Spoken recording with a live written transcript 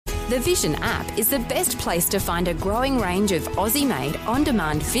The Vision app is the best place to find a growing range of Aussie-made,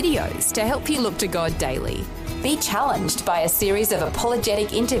 on-demand videos to help you look to God daily. Be challenged by a series of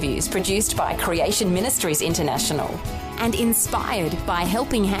apologetic interviews produced by Creation Ministries International, and inspired by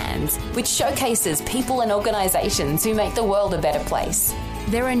Helping Hands, which showcases people and organisations who make the world a better place.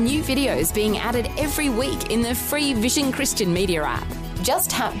 There are new videos being added every week in the free Vision Christian Media app. Just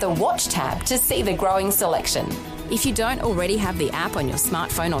tap the Watch tab to see the growing selection. If you don't already have the app on your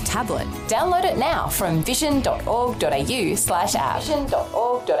smartphone or tablet, download it now from vision.org.au/app.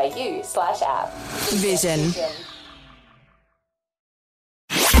 Vision.org.au/app. Vision.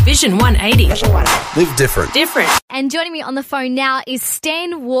 Vision 180. Live different. And joining me on the phone now is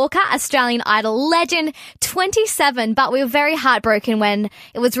Stan Walker, Australian Idol legend, 27. But we were very heartbroken when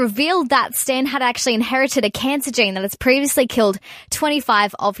it was revealed that Stan had actually inherited a cancer gene that has previously killed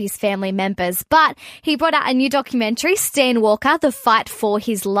 25 of his family members. But he brought out a new documentary, Stan Walker, The Fight for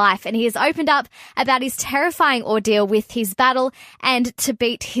His Life. And he has opened up about his terrifying ordeal with his battle and to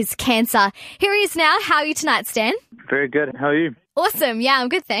beat his cancer. Here he is now. How are you tonight, Stan? Very good. How are you? Awesome. Yeah, I'm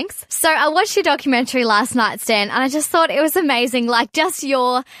good, thanks. So I watched your documentary last night, Stan, and I just thought it was amazing. Like, just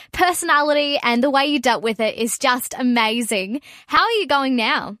your personality and the way you dealt with it is just amazing. How are you going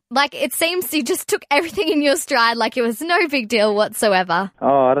now? Like, it seems you just took everything in your stride like it was no big deal whatsoever.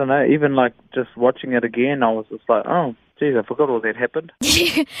 Oh, I don't know. Even, just watching it again, I was just like, oh, geez, I forgot all that happened.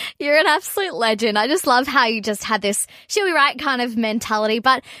 You're an absolute legend. I just love how you just had this she'll be right kind of mentality.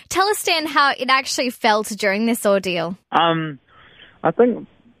 But tell us, Stan, how it actually felt during this ordeal. I think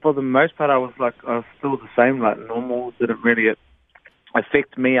for the most part I was still the same, normal. Didn't really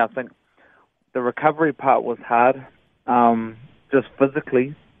affect me. I think the recovery part was hard, just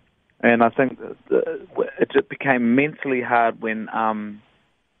physically, and I think it just became mentally hard when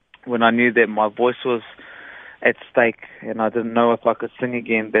I knew that my voice was at stake and I didn't know if I could sing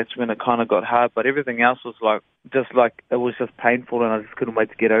again. That's when it kind of got hard. But everything else was it was just painful, and I just couldn't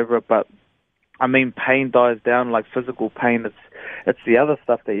wait to get over it. But I mean, pain dies down, physical pain. It's the other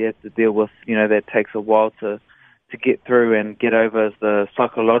stuff that you have to deal with, that takes a while to get through and get over, as the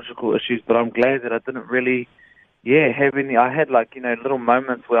psychological issues. But I'm glad that I didn't really, have any. I had little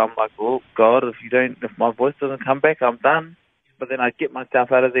moments where I'm like, oh God, if my voice doesn't come back, I'm done. But then I'd get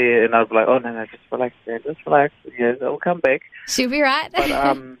myself out of there and I'd be like, oh no, just relax, man, just relax. Yeah, it'll come back. She'll be right. But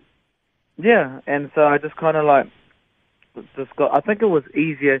and so I just kind of I think it was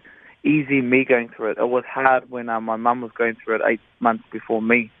easy me going through it. It was hard when my mum was going through it 8 months before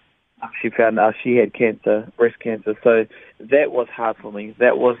me. She found out she had cancer, breast cancer. So that was hard for me.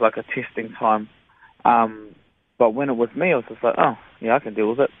 That was like a testing time. But when it was me, I was just like, oh, yeah, I can deal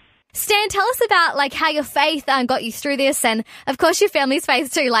with it. Stan, tell us about how your faith got you through this, and of course your family's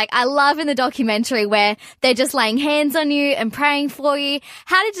faith too. I love in the documentary where they're just laying hands on you and praying for you.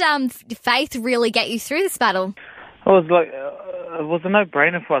 How did faith really get you through this battle? It was a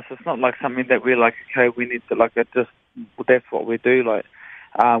no-brainer for us. It's not something that we're okay, we need to that's what we do.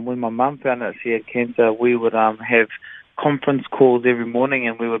 When my mum found out she had cancer, we would have conference calls every morning,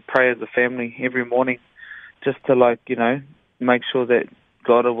 and we would pray as a family every morning, just to make sure that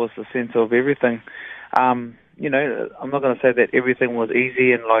God was the center of everything. I'm not going to say that everything was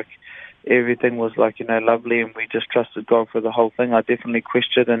easy and everything was lovely, and we just trusted God for the whole thing. I definitely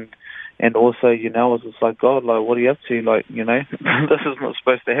questioned and also, I was just like, God, what are you up to? This is not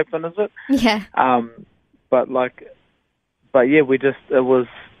supposed to happen, is it? Yeah. But yeah, it was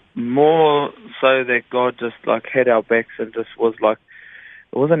more so that God just had our backs and just was it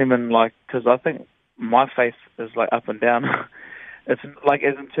wasn't even because I think my faith is up and down. It's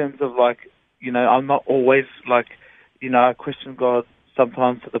as in terms of I'm not always I question God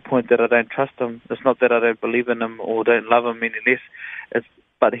sometimes to the point that I don't trust Him. It's not that I don't believe in Him or don't love Him any less.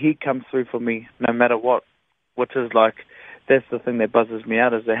 But He comes through for me no matter what, which is that's the thing that buzzes me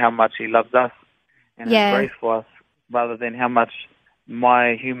out, is that how much He loves us and His grace for us, rather than how much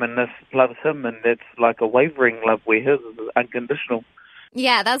my humanness loves Him. And that's a wavering love, where His is unconditional.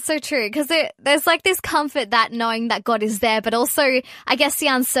 Yeah, that's so true, because there's this comfort that knowing that God is there, but also I guess the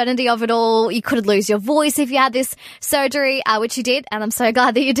uncertainty of it all. You could lose your voice if you had this surgery, which you did, and I'm so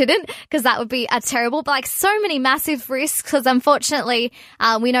glad that you didn't, because that would be terrible. But so many massive risks, because unfortunately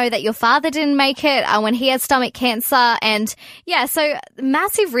we know that your father didn't make it when he had stomach cancer, and so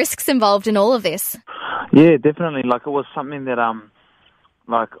massive risks involved in all of this. Yeah, definitely. It was something that I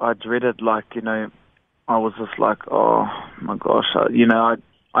dreaded. I was just oh my gosh, I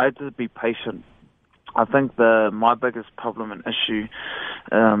had to be patient. I think my biggest problem and issue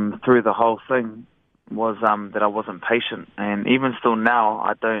through the whole thing was that I wasn't patient. And even still now,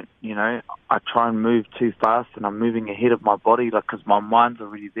 I don't, I try and move too fast, and I'm moving ahead of my body, because my mind's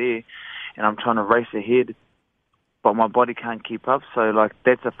already there, and I'm trying to race ahead, but my body can't keep up. So,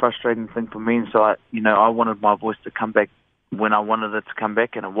 that's a frustrating thing for me. And so, I wanted my voice to come back when I wanted it to come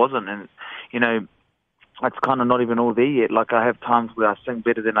back, and it wasn't. And, it's kind of not even all there yet. I have times where I sing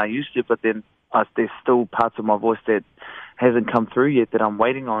better than I used to, but then there's still parts of my voice that hasn't come through yet that I'm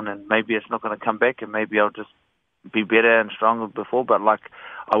waiting on, and maybe it's not going to come back, and maybe I'll just be better and stronger before. But,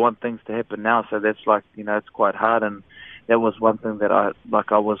 I want things to happen now, so that's, it's quite hard. And that was one thing that I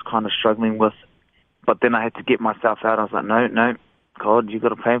was kind of struggling with. But then I had to get myself out. I was like, no, God, you got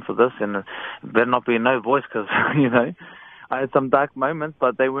to plan for this, and it better not be a no voice, because, I had some dark moments,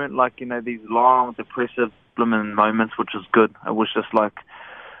 but they weren't these long, depressive, blooming moments, which was good. It was just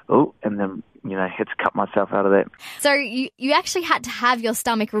and then, had to cut myself out of that. So you actually had to have your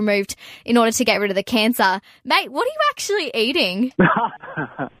stomach removed in order to get rid of the cancer. Mate, what are you actually eating?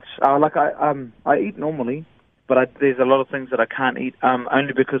 I eat normally, but there's a lot of things that I can't eat,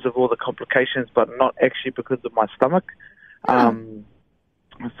 only because of all the complications, but not actually because of my stomach.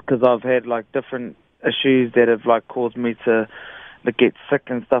 It's because I've had different issues that have caused me to get sick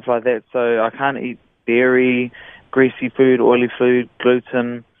and stuff like that. So I can't eat dairy, greasy food, oily food,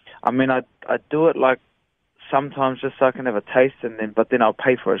 gluten. I mean, I do it sometimes just so I can have a taste, but then I'll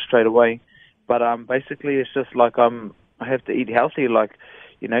pay for it straight away. But basically, it's just I have to eat healthy,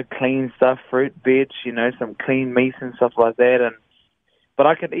 clean stuff, fruit, veg, some clean meats and stuff like that. But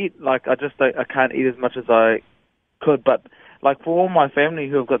I can eat I can't eat as much as I could. But for all my family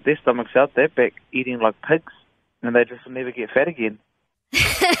who have got their stomachs out, they're back eating like pigs, and they just will never get fat again.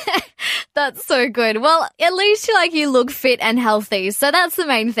 That's so good. Well, at least you look fit and healthy, so that's the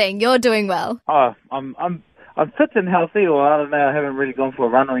main thing. You're doing well. Oh, I'm fit and healthy, or I don't know. I haven't really gone for a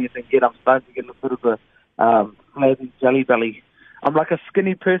run or anything yet. I'm starting to get a bit of a flabby jelly belly. I'm a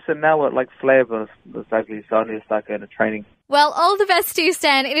skinny person now with flavour. It's ugly, so I need to start going to training. Well, all the best to you,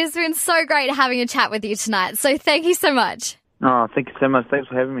 Stan. It has been so great having a chat with you tonight. So thank you so much. Oh, thank you so much. Thanks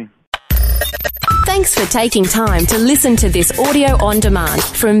for having me. Thanks for taking time to listen to this audio on demand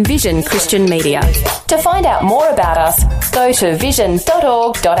from Vision Christian Media. To find out more about us, go to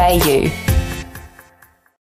vision.org.au.